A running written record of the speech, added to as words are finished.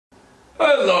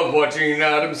I love watching an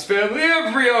Addams Family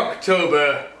every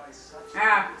October.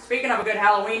 Speaking of a good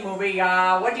Halloween movie,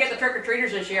 what'd you get the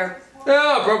trick-or-treaters this year?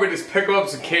 Yeah, I'll probably just pick up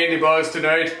some candy bars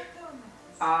tonight.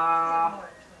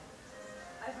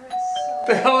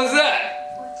 The hell is that?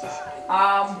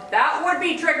 That would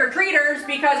be trick-or-treaters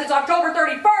because it's October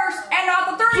 31st and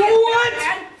not the 30th. What?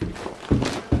 Man.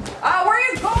 Where are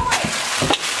you going?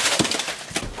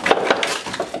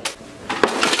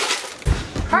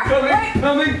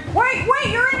 Coming. Wait,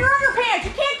 you're in your underpants.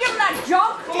 You can't give him that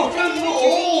junk.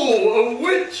 Oh, a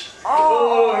witch.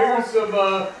 Oh, here's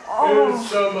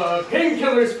some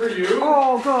painkillers for you.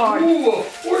 Oh, God. Ooh, a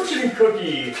fortune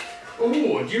cookie.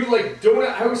 Ooh, do you like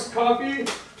donut house coffee?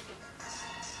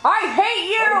 I hate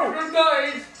you. Oh, good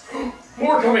night.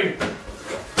 More coming.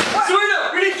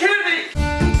 Selina, we need candy.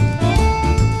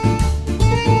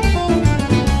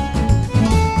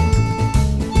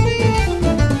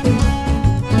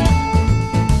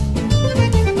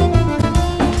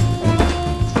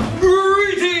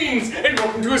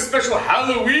 To a special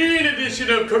Halloween edition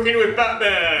of Cooking with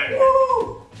Batman.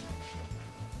 Woo!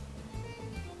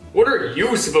 What are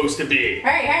you supposed to be?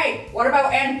 Hey, what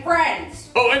about and friends?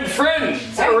 Oh, and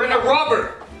friends, or a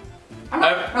robber. I'm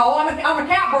a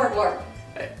cat burglar.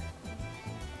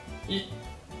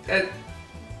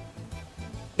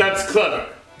 That's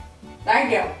clever.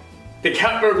 Thank you. The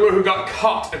cat burglar who got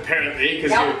caught, apparently,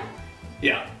 because you...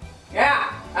 Yeah.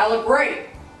 Yeah, I look great.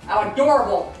 I'm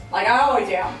adorable, like I always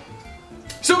am.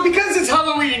 So because it's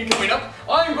Halloween coming up,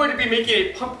 I'm going to be making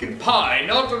a pumpkin pie,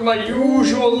 not on my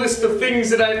usual list of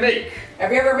things that I make.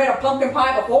 Have you ever made a pumpkin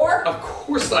pie before? Of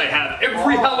course I have,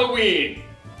 every Halloween.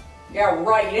 Yeah,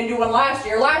 right, you didn't do one last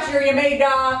year. Last year you made,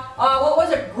 what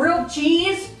was it, grilled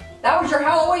cheese? That was your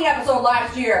Halloween episode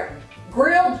last year.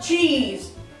 Grilled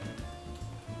cheese.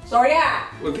 So yeah.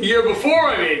 Well, the year before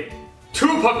I made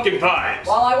 2 pumpkin pies.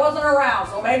 Well, I wasn't around,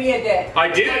 so maybe you did. I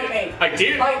did. Bite me. I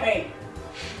did. Bite me.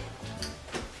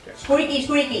 Squeaky,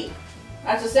 squeaky.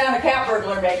 That's the sound a cat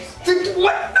burglar makes.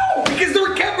 What? No, because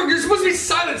they're a cat burglar. You're supposed to be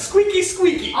silent. Squeaky,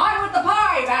 squeaky. On with the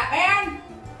pie, Batman.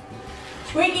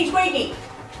 Squeaky, squeaky.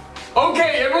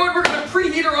 Okay, everyone, we're going to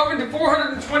preheat our oven to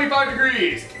 425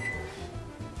 degrees.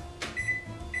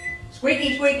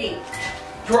 Squeaky, squeaky.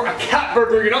 You're a cat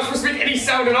burglar. You're not supposed to make any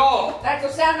sound at all. That's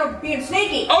the sound of being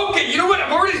sneaky. Okay, you know what?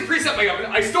 I've already preset my oven.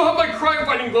 I still have my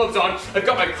crime-fighting gloves on. I've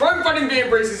got my crime-fighting band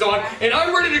braces on, and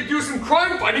I'm ready to do some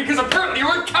crime fighting because apparently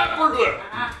you're a cat burglar.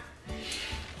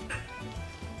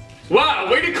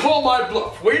 Wow, way to call my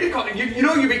bluff. Way to call. You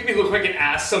know you make me look like an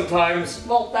ass sometimes.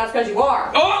 Well, that's because you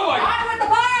are. Oh my! On with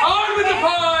the pie! On with the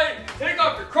pie! Take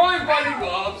off your crime-fighting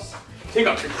gloves. Take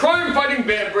off your crime-fighting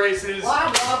band braces.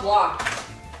 Blah, blah, blah.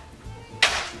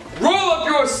 Roll up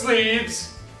your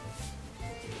sleeves.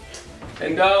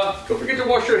 And don't forget to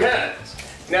wash your hands.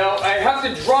 Now, I have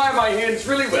to dry my hands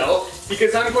really well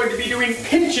because I'm going to be doing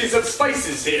pinches of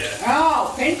spices here.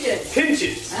 Oh, pinches.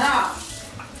 Pinches. Oh.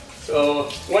 So,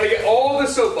 want to get all the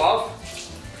soap off.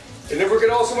 And then we're going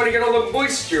to also want to get all the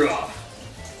moisture off.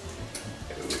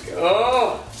 There we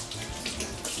go.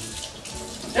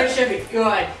 That should be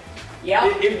good.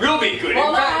 Yep. It will be good.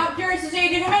 Well, now I'm curious to see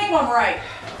if you can make one right.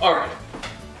 Alright.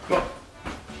 Well,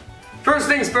 first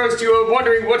things first, you are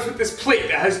wondering what's with this plate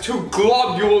that has 2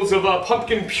 globules of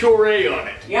pumpkin puree on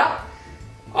it. Yep.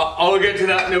 I'll get to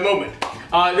that in a moment.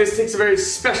 This takes a very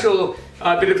special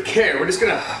bit of care. We're just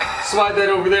gonna slide that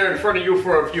over there in front of you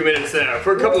for a few minutes there,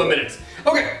 for a couple of minutes.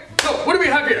 Okay, so what do we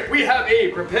have here? We have a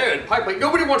prepared pie plate.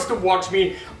 Nobody wants to watch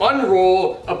me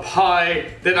unroll a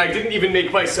pie that I didn't even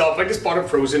make myself. I just bought a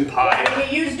frozen pie. Why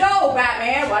didn't you use dough,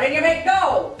 Batman? Why didn't you make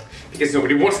dough? Because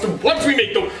nobody wants to watch me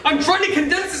make dough. I'm trying to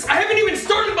condense this. I haven't even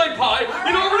started my pie,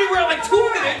 and already we're at like 2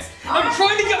 minutes. I'm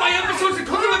trying to get my episodes of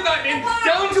Cooking with Batman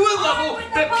down to a level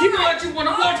that people actually want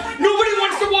to watch. Nobody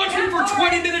wants to watch me for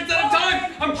 20 minutes at a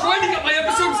time. I'm trying to get my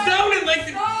episodes down in like...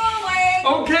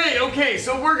 Okay,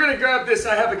 so we're gonna grab this.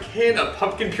 I have a can of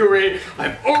pumpkin puree.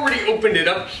 I've already opened it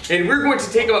up, and we're going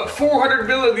to take about 400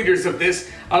 milliliters of this,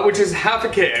 which is half a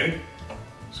can.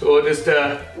 So we'll just,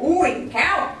 Ooh, we can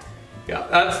count. Yeah,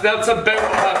 that's about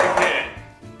half a can.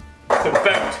 It's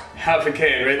about half a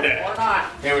can right there. Or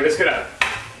not. And we're just gonna...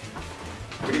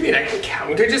 What do you mean I can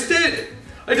count? I just did.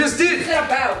 You said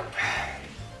about.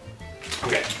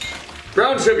 Okay.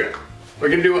 Brown sugar. We're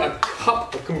gonna do a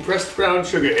cup of compressed brown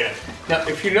sugar here. Now,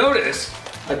 if you notice,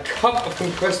 a cup of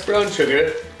compressed brown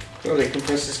sugar really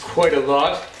compresses quite a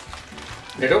lot.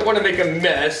 And I don't want to make a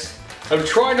mess. I'm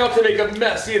trying not to make a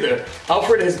mess either.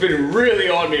 Alfred has been really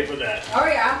on me for that. Oh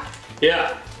yeah?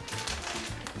 Yeah.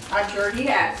 I'm sure he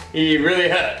has. He really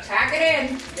has. Pack it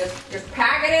in. Just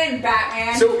pack it in,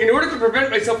 Batman. So in order to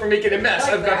prevent myself from making a mess,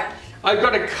 Like I've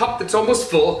got a cup that's almost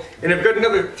full, and I've got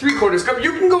another 3/4 cup.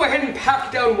 You can go ahead and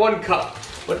pack down 1 cup,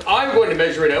 but I'm going to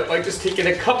measure it out by just taking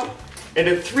a cup and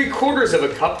a 3/4 of a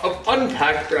cup of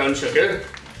unpacked brown sugar.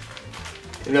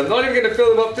 And I'm not even going to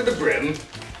fill them up to the brim.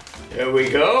 There we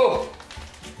go.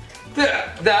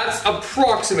 That's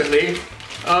approximately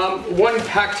 1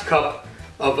 packed cup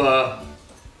of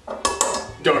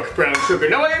dark brown sugar.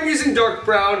 Now I am using dark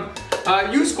brown.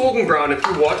 Use golden brown if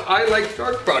you want. I like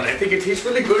dark brown. I think it tastes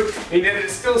really good, and yet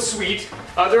it's still sweet.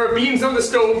 There are beans on the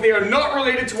stove. They are not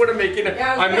related to what I'm making.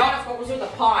 Yeah, I'm not. What was with the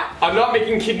pot? I'm not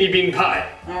making kidney bean pie.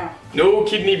 No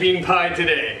kidney bean pie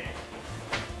today.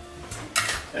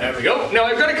 There we go. Now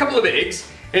I've got a couple of eggs,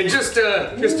 and just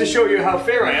to show you how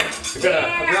fair I am, I've got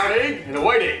a brown egg and a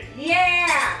white egg.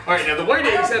 Yeah. All right, now the white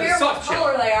eggs have a soft shell. shell.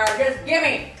 I don't care what color they are. Just give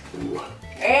me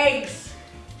eggs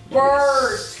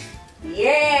first.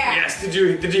 Yeah. Yes. Did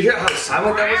you hear how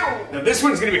silent that was? Now this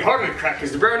one's gonna be harder to crack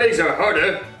because the brown eggs are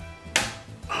harder.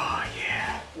 Oh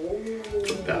yeah.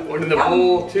 Put that one in the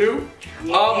bowl too.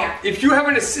 Yeah. If you have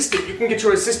an assistant, you can get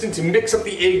your assistant to mix up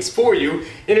the eggs for you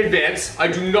in advance. I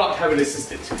do not have an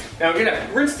assistant. Now I'm gonna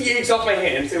rinse the eggs off my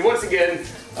hands, and once again,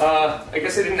 I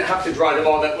guess I didn't have to dry them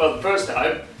all that well the first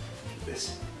time. Keep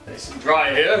this nice and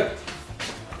dry here.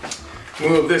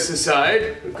 Move this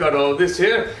aside. We've got all this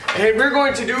here, and we're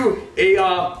going to do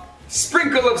a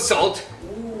sprinkle of salt.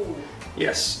 Ooh.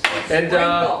 Yes, and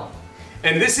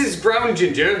this is brown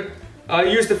ginger.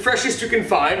 Use the freshest you can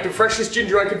find. The freshest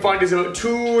ginger I can find is about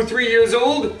 2 or 3 years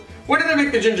old. When did I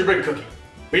make the gingerbread cookie?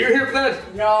 Were you here for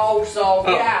that? No, so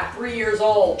yeah, 3 years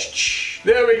old.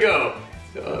 There we go.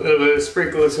 A little bit of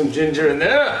sprinkle of some ginger in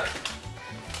there.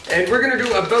 And we're gonna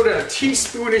do about a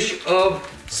teaspoonish of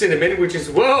cinnamon, which is,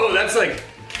 whoa, that's like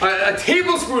a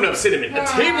tablespoon of cinnamon. A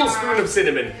tablespoon of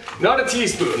cinnamon, not a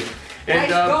teaspoon.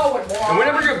 And, and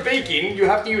whenever you're baking, you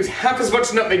have to use half as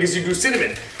much nutmeg as you do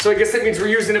cinnamon. So I guess that means we're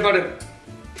using about a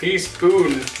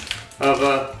teaspoon of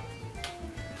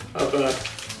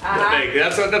nutmeg.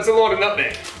 That's a lot of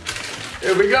nutmeg.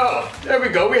 There we go. There we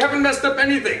go. We haven't messed up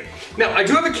anything. Now, I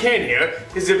do have a can here.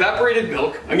 This is evaporated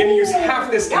milk. I'm going to use half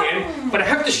this can, but I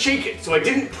have to shake it, so I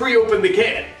didn't pre-open the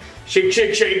can. Shake,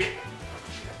 shake, shake.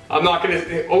 I'm not going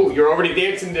to... Oh, you're already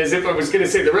dancing as if I was going to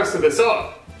say the rest of the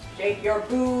song. Shake your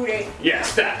booty.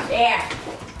 Yes, that. Yeah.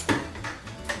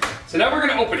 So now we're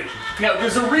going to open it. Now,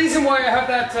 there's a reason why I have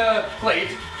that plate.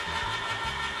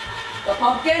 The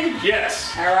pumpkin?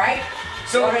 Yes. All right.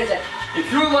 So what is it? If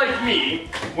you're like me,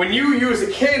 when you use a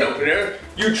can opener,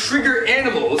 you trigger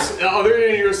animals other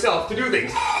than yourself to do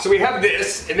things. So we have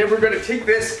this, and then we're going to take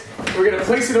this, we're going to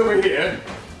place it over here,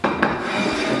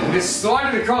 and just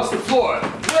slide it across the floor.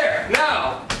 There.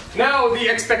 Now the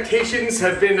expectations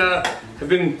have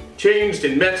been changed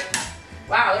and met.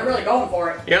 Wow, they're really going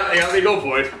for it. Yeah, they go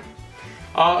for it.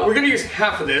 We're going to use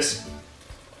half of this.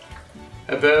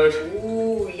 About...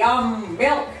 Ooh, yum,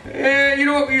 milk. You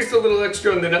know what, we used a little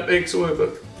extra on the nutmeg, so we have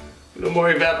a little more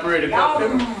evaporated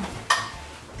milk.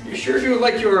 You sure do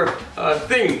like your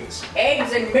things.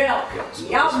 Eggs and milk. So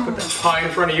Yum. Put that pie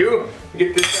in front of you.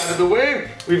 Get this out of the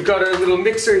way. We've got our little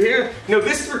mixer here. Now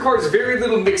this requires very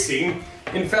little mixing.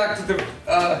 In fact,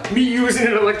 me using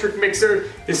an electric mixer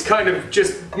is kind of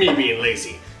just me being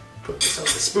lazy. Put this on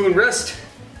the spoon rest.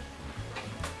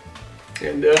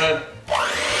 And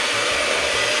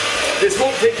this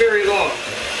won't take very long,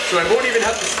 so I won't even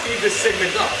have to speed this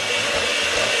segment up.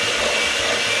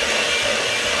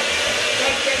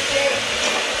 Shake, shake, shake.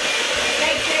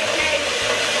 Shake, shake, shake.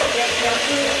 Shake your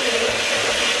booty.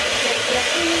 Shake your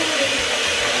booty.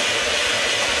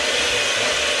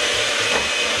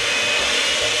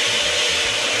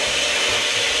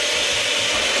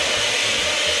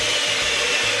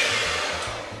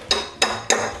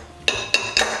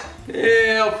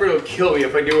 Yeah, Alfred will kill me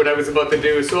if I do what I was about to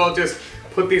do, so I'll just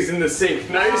put these in the sink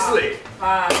nicely.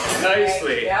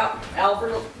 Nicely. Okay. Yep,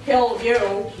 Alfred will kill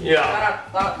you. Yeah.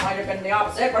 That might have been the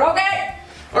opposite, but okay.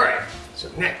 Alright, so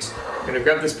next, I'm gonna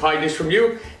grab this pie dish from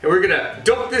you, and we're gonna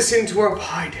dump this into our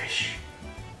pie dish.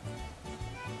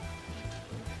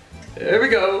 There we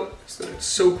go. So it's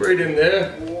soak right in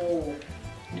there. Ooh.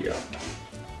 Yeah.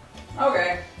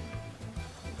 Okay.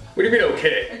 What do you mean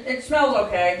okay? It smells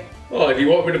okay. Oh, do you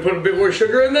want me to put a bit more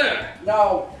sugar in there?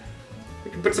 No.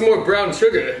 We can put some more brown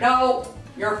sugar. No,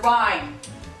 you're fine.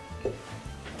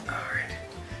 Alright.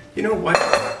 You know what?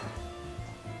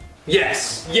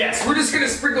 Yes, we're just gonna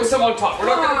sprinkle some on top. We're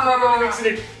not gonna properly mix it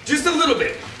in. Just a little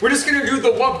bit. We're just gonna do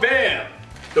the wha-bam.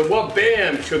 The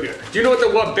wha-bam sugar. Do you know what the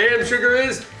wha-bam sugar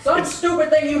is? Some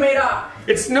stupid thing you made up.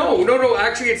 It's no,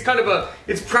 actually it's kind of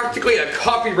it's practically a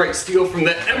copyright steal from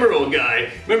the Emerald guy.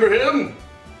 Remember him?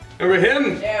 Remember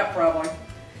him? Yeah, probably.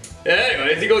 Yeah,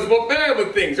 as he goes about bad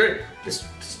with things, right? Just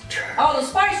Oh, the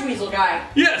Spice Weasel guy.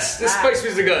 yes, the Spice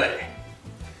Weasel guy.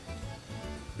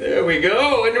 There we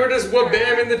go, and we're just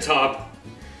wha-bam in the top.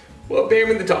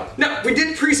 Wha-bam in the top. Now, we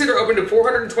did preset our oven to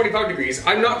 425 degrees.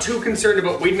 I'm not too concerned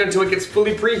about waiting until it gets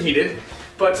fully preheated,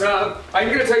 but I'm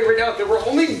gonna tell you right now that we're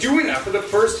only doing that for the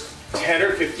first 10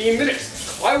 or 15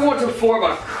 minutes. I want to form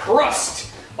a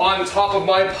crust on top of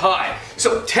my pie.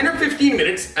 So 10 or 15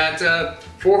 minutes at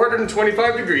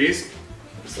 425 degrees,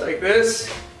 just like this.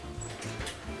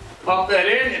 Pop that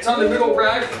in, it's on the middle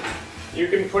rack. You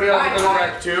can put it on the middle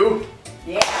rack too.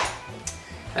 Yeah.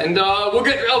 And we'll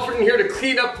get Alfred in here to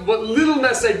clean up what little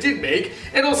mess I did make,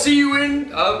 and I'll see you in,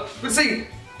 let's say,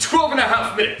 12 and a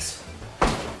half minutes.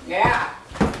 Yeah.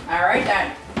 Alright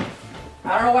then.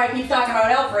 I don't know why I keep talking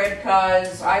about Alfred,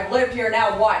 because I've lived here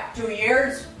now, what, 2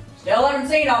 years? Still haven't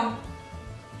seen him.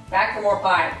 Back for more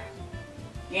pie.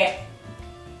 Yeah.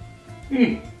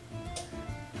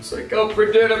 Looks like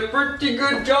Alfred did a pretty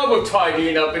good job of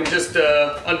tidying up in just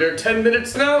under 10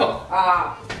 minutes now.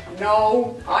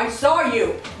 No, I saw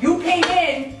you. You came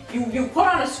in, you put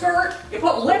on a skirt, you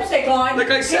put lipstick on.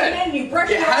 Like I said, came in, you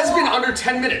brushed it has been off. under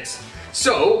 10 minutes.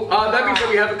 So, that means that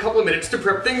we have a couple of minutes to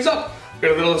prep things up.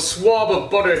 Got a little swab of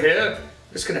butter here.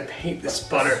 Just gonna paint this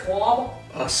butter. Swab?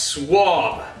 A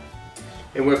swab.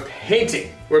 And we're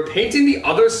painting. We're painting the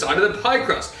other side of the pie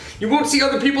crust. You won't see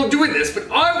other people doing this, but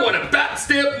I want to bat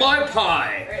stamp my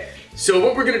pie. So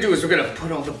what we're gonna do is we're gonna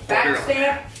put all the butter Bat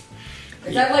stamp?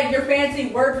 Is that like your fancy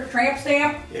word for tramp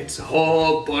stamp? It's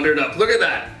all buttered up. Look at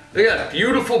that. Look at that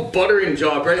beautiful buttering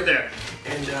job right there.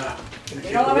 And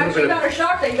You know, I'm actually kind of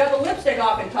shocked that you got the lipstick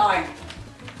off in time.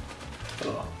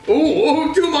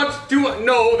 Oh, too much, too much.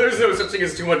 No, there's no such thing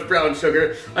as too much brown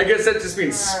sugar. I guess that just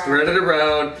means spread it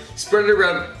around,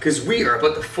 because we are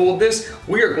about to fold this.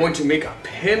 We are going to make a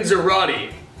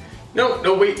panzerotti. No,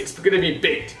 wait, it's gonna be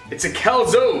baked. It's a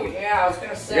calzone. Yeah, I was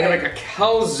gonna say. We're gonna make a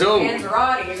calzone.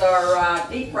 Panzerottis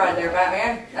are deep fried there,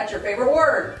 Batman. That's your favorite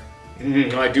word.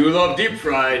 I do love deep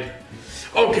fried.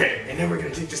 Okay, and then we're gonna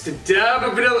take just a dab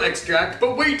of vanilla extract,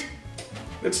 but wait.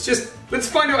 Let's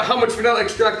find out how much vanilla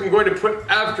extract I'm going to put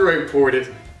after I poured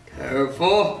it.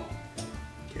 Careful.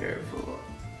 Careful.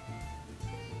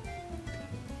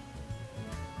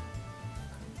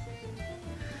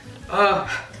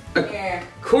 Yeah.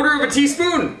 Quarter of a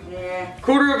teaspoon. Yeah.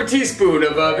 Quarter of a teaspoon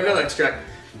of vanilla extract.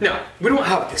 Now, we don't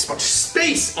have this much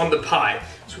space on the pie.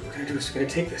 So what we're gonna do is we're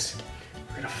gonna take this.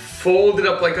 We're gonna fold it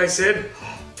up like I said.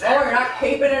 Oh, you're not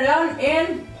caping it down,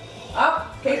 in,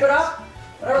 up, cape it up,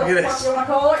 whatever the fuck you want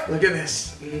to call it. Look at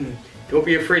this. Don't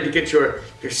be afraid to get your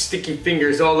sticky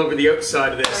fingers all over the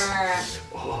outside of this.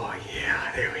 Oh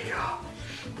yeah, there we go.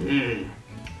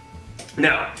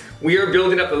 Now, we are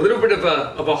building up a little bit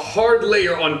of a hard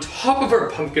layer on top of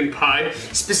our pumpkin pie,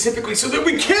 specifically so that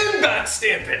we can bat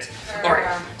stamp it.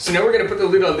 Alright, so now we're gonna put the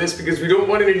lid on this because we don't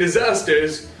want any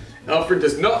disasters. Alfred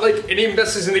does not like any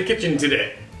messes in the kitchen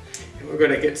today. And we're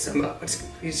gonna get some, let's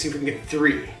see if we can get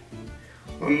 3.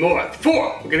 Or more,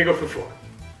 4! We're gonna go for 4.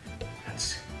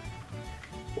 That's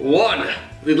 1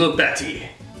 little Betty.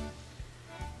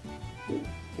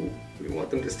 We want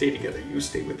them to stay together. You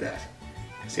stay with that.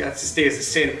 See, it has to stay as a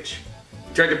sandwich.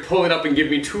 You tried to pull it up and give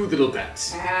me 2 little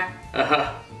bats.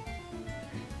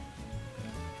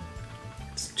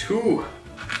 It's 2.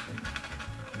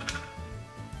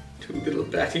 2 little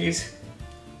batties.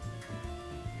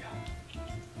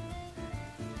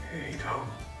 There you go.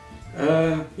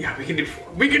 Yeah, we can do 4.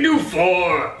 We can do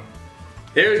 4!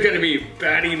 There's gonna be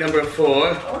batty number 4. I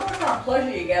wonder what kind of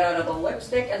pleasure you get out of the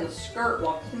lipstick and the skirt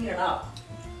while cleaning up.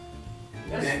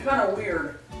 This is kind of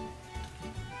weird.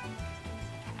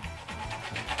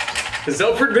 Has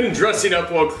Alfred been dressing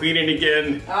up while cleaning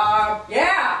again?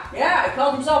 Yeah, he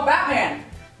calls himself Batman.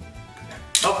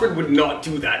 Alfred would not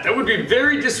do that. That would be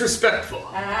very disrespectful.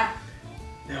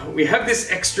 Now, we have this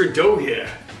extra dough here.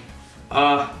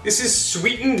 This is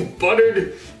sweetened,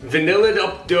 buttered, vanilla-ed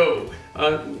up dough.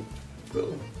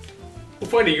 We'll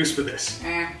find a use for this.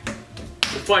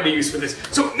 We'll find a use for this.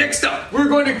 So, next up, we're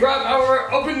going to grab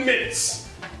our oven mitts.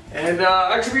 And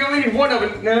actually, we only need 1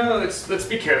 oven. No, let's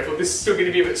be careful. This is still going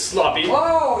to be a bit sloppy.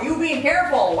 Whoa, you being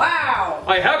careful! Wow.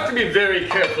 I have to be very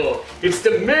careful. It's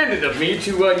demanded of me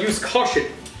to use caution.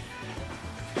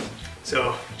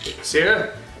 So, put this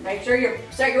here. Make sure you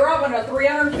set your oven to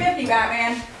 350,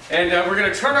 Batman. And we're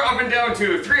going to turn our oven down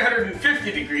to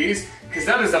 350 degrees, because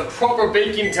that is the proper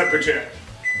baking temperature.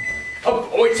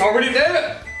 Oh, it's already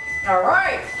there. All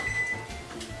right.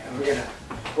 And we're going to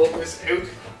pull this out.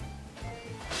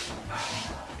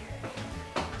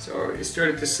 It's already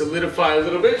started to solidify a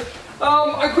little bit.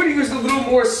 I could have used a little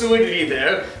more solidity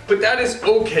there, but that is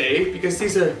okay because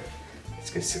these are. It's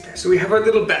gonna sit there. So we have our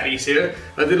little batties here,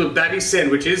 our little batty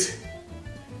sandwiches.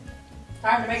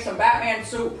 Time to make some Batman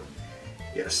soup.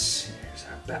 Yes, here's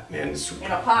our Batman soup.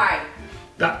 In a pie.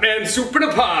 Batman soup in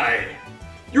a pie.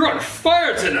 You're on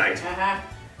fire tonight.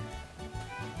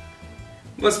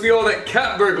 Must be all that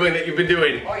cat burgling that you've been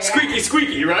doing. Oh, yeah. Squeaky,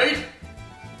 squeaky, right?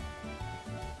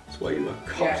 That's why you got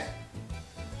caught. Yes.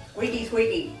 Squeaky,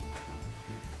 squeaky.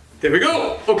 There we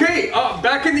go. Okay,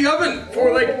 back in the oven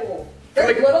for like. Ooh,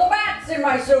 there's little bats in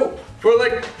my soup. For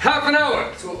like half an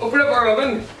hour. So we'll open up our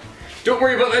oven. Don't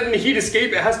worry about letting the heat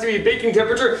escape. It has to be baking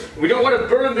temperature. We don't want to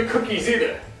burn the cookies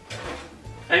either.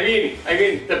 I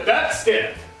mean the bat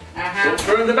stamp. Don't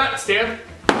burn the bat stamp.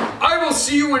 I will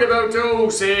see you in about,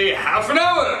 say half an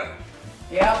hour.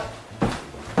 Yep.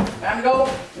 Time to go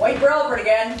wait for Alfred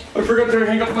again. I forgot to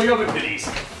hang up my oven mitties.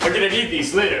 I'm gonna need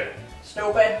these later.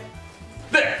 Stupid.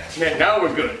 There. Yeah, now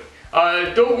we're good.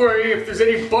 Don't worry if there's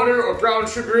any butter or brown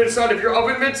sugar inside of your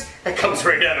oven mitts. That comes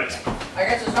right out. I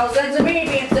guess there's no sense in me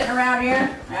being sitting around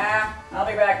here. I'll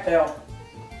be back too.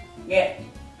 Yeah.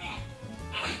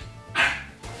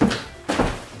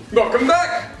 Welcome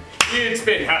back. It's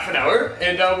been half an hour,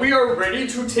 and we are ready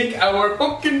to take our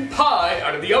pumpkin pie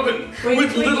out of the oven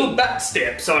with little bat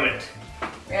stamps on it.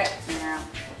 Yeah.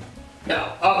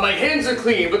 Now, my hands are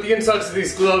clean, but the insides of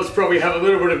these gloves probably have a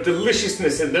little bit of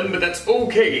deliciousness in them, but that's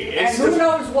okay. And who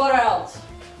knows what else?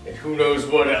 And who knows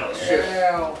what else? Sure.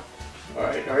 Ew.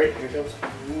 Alright, here comes.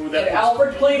 Ooh, Did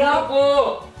Alfred clean up?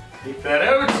 Oh, take that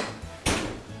out.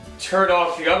 Turn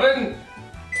off the oven.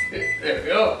 There we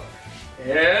go.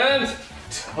 And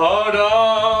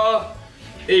ta-da!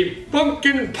 A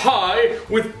pumpkin pie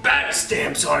with bat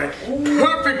stamps on it. Ooh.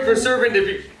 Perfect for serving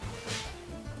to.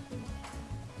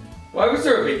 Why was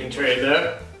there a baking tray in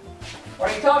there?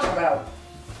 What are you talking about?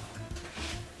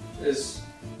 There's.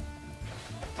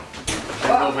 I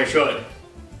don't know if I should.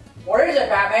 What is it,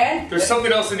 Batman? There's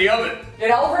something else in the oven. Did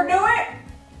Alfred do it?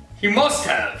 He must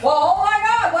have. Well, oh my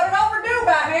God, what did Alfred do,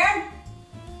 Batman?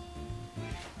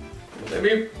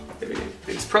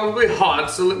 It's probably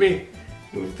hot, so let me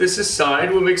move this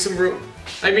aside. We'll make some room.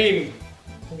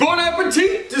 Bon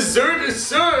appetit! Dessert is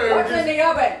served! What's in the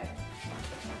oven?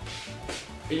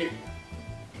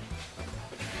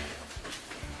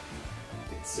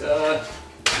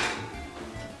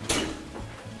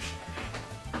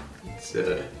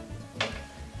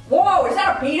 Whoa, is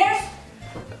that a penis?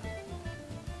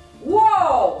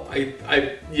 Whoa!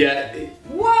 Yeah.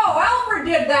 Whoa, Alfred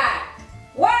did that!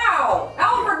 Wow!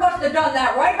 Alfred must have done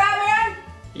that, right, Batman?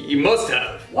 He must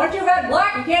have. Once you've had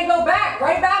black, you can't go back,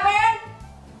 right, Batman?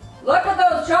 Look at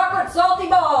those chocolate salty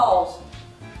balls.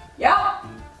 Yep.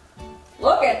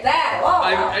 Look at that. Oh,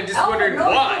 I'm just wondering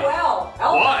why. Well.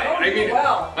 Why?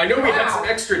 Well. I know we had some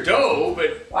extra dough,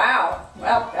 but. Wow.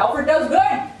 Well, Alfred does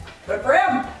good. Good for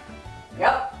him.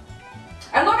 Yep.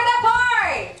 And look at that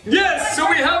pie! Yes, so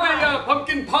we have a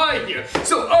pumpkin pie here.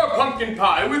 So our pumpkin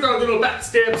pie with our little bat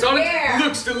stamps on it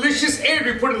looks delicious, and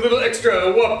we put a little extra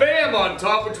wabam on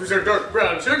top, which was our dark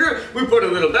brown sugar. We put a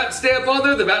little bat stamp on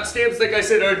there. The bat stamps, like I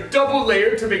said, are double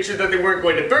layered to make sure that they weren't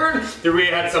going to burn. Then we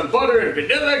had some butter and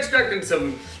vanilla extract and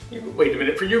some. Wait a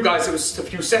minute, for you guys it was just a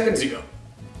few seconds ago.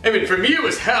 For me it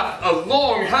was a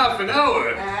long half an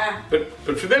hour. But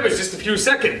for them it's just a few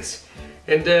seconds.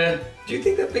 And do you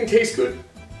think that thing tastes good?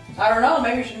 I don't know,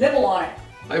 maybe you should nibble on it.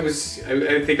 I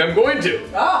think I'm going to.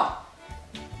 Oh.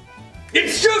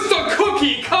 It's just a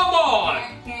cookie, come on!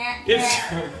 It's,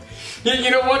 you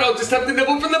know what, I'll just have to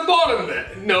nibble from the bottom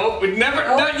then. No, but never,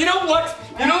 no, you know what?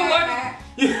 You know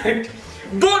what?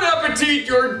 Bon appetit,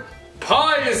 your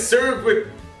pie is served with...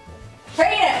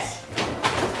 Penis!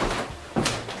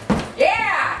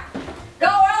 Yeah! Go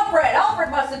Alfred!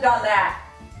 Alfred must have done that!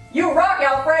 You rock,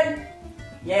 Alfred!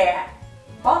 Yeah.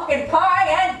 Pumpkin pie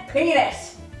and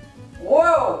penis.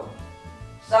 Whoa.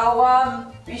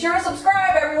 So, be sure to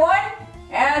subscribe, everyone.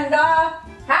 And,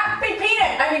 happy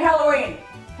Halloween.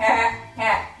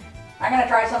 I'm gonna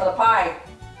try some of the pie.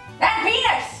 And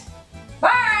penis.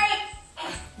 Bye!